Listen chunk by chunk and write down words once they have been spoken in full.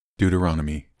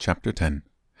Deuteronomy chapter 10.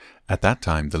 At that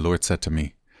time the Lord said to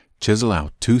me, Chisel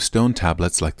out 2 stone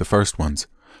tablets like the first ones.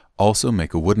 Also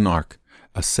make a wooden ark,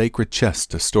 a sacred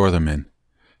chest to store them in.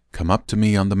 Come up to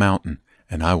me on the mountain,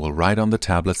 and I will write on the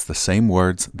tablets the same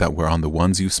words that were on the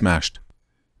ones you smashed.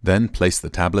 Then place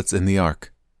the tablets in the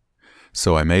ark.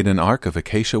 So I made an ark of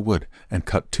acacia wood and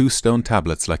cut 2 stone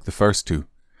tablets like the first 2.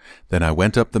 Then I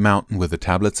went up the mountain with the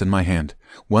tablets in my hand.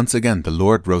 Once again the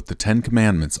Lord wrote the 10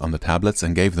 commandments on the tablets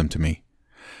and gave them to me.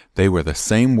 They were the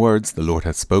same words the Lord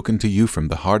had spoken to you from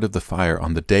the heart of the fire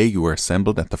on the day you were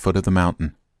assembled at the foot of the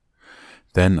mountain.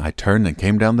 Then I turned and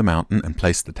came down the mountain and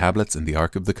placed the tablets in the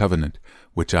ark of the covenant,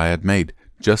 which I had made,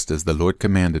 just as the Lord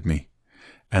commanded me.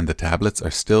 And the tablets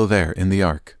are still there in the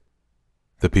ark.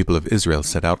 The people of Israel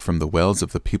set out from the wells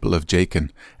of the people of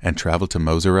Jachin and traveled to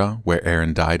Moserah, where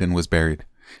Aaron died and was buried.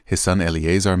 His son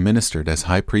Eleazar ministered as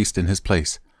high priest in his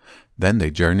place. Then they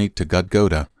journeyed to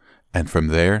Gudgodah, and from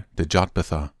there to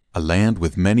Jotbathah, a land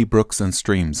with many brooks and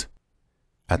streams.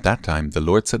 At that time the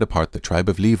Lord set apart the tribe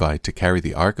of Levi to carry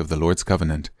the ark of the Lord's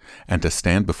covenant, and to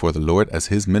stand before the Lord as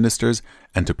his ministers,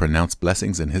 and to pronounce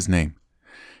blessings in his name.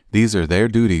 These are their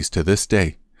duties to this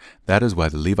day. That is why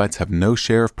the Levites have no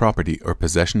share of property or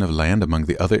possession of land among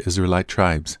the other Israelite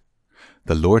tribes.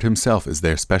 The Lord himself is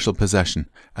their special possession,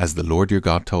 as the Lord your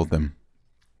God told them.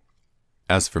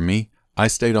 As for me, I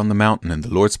stayed on the mountain in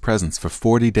the Lord's presence for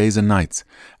 40 days and nights,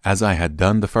 as I had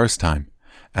done the first time.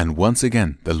 And once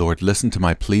again the Lord listened to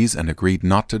my pleas and agreed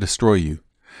not to destroy you.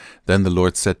 Then the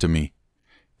Lord said to me,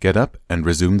 Get up and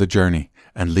resume the journey,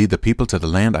 and lead the people to the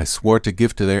land I swore to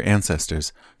give to their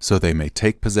ancestors, so they may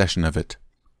take possession of it.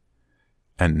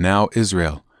 And now,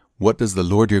 Israel, what does the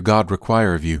Lord your God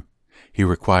require of you? He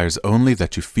requires only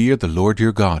that you fear the Lord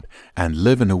your God, and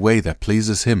live in a way that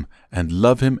pleases him, and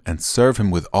love him and serve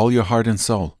him with all your heart and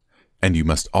soul. And you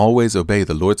must always obey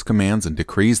the Lord's commands and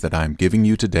decrees that I am giving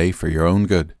you today for your own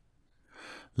good.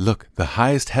 Look, the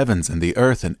highest heavens and the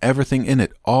earth and everything in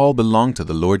it all belong to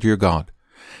the Lord your God.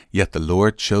 Yet the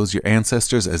Lord chose your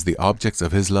ancestors as the objects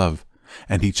of his love,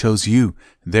 and he chose you,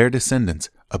 their descendants,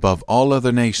 above all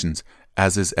other nations,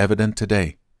 as is evident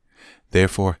today.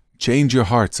 Therefore, change your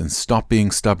hearts and stop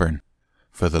being stubborn.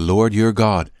 For the Lord your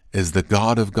God is the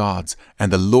God of gods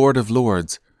and the Lord of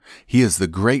lords. He is the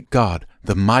great God,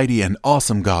 the mighty and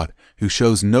awesome God, who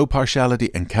shows no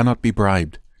partiality and cannot be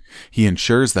bribed. He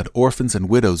ensures that orphans and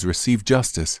widows receive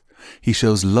justice. He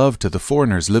shows love to the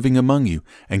foreigners living among you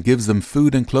and gives them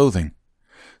food and clothing.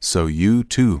 So you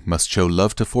too must show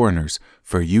love to foreigners,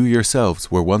 for you yourselves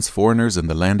were once foreigners in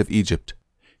the land of Egypt.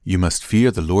 You must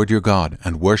fear the Lord your God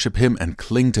and worship him and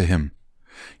cling to him.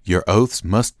 Your oaths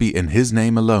must be in his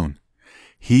name alone.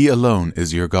 He alone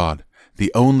is your God,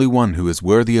 the only one who is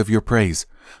worthy of your praise,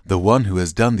 the one who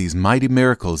has done these mighty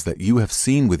miracles that you have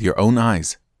seen with your own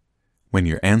eyes. When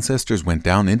your ancestors went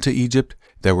down into Egypt,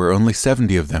 there were only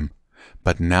 70 of them.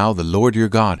 But now the Lord your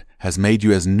God has made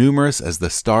you as numerous as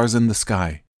the stars in the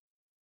sky.